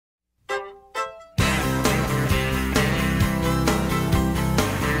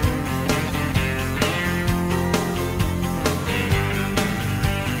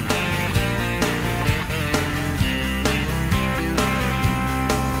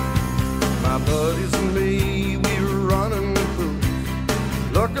buddies and me, we were running the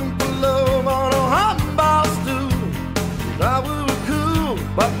booth, looking for love on a hot bar stool. Thought we were cool,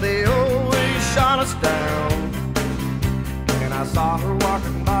 but they always shot us down. And I saw her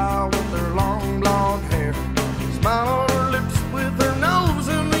walking by with her long blonde hair, smile on her lips with her nose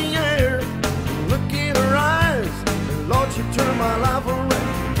in the air. Look in her eyes, and Lord, she turned my life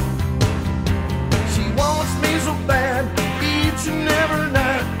around. She wants me so bad, each and every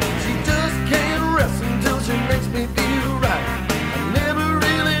night. She just can't rest until she makes me feel right. I never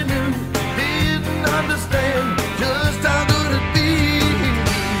really knew, didn't understand just how good it feels.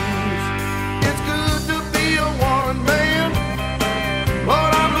 It's good to be a one man,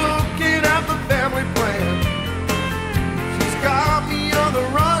 but I'm looking at the family plan. She's got me on the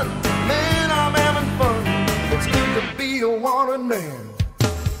run, man, I'm having fun. It's good to be a wanted man.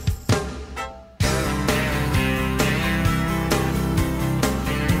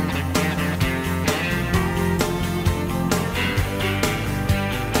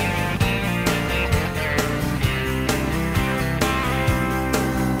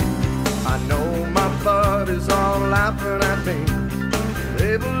 Buddies all laughing at me.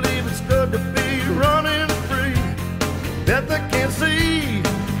 They believe it's good to be running free. Bet they can't see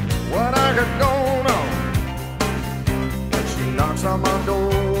what I got going on. And she knocks on my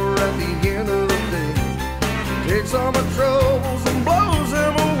door at the end of the day. Takes all my trouble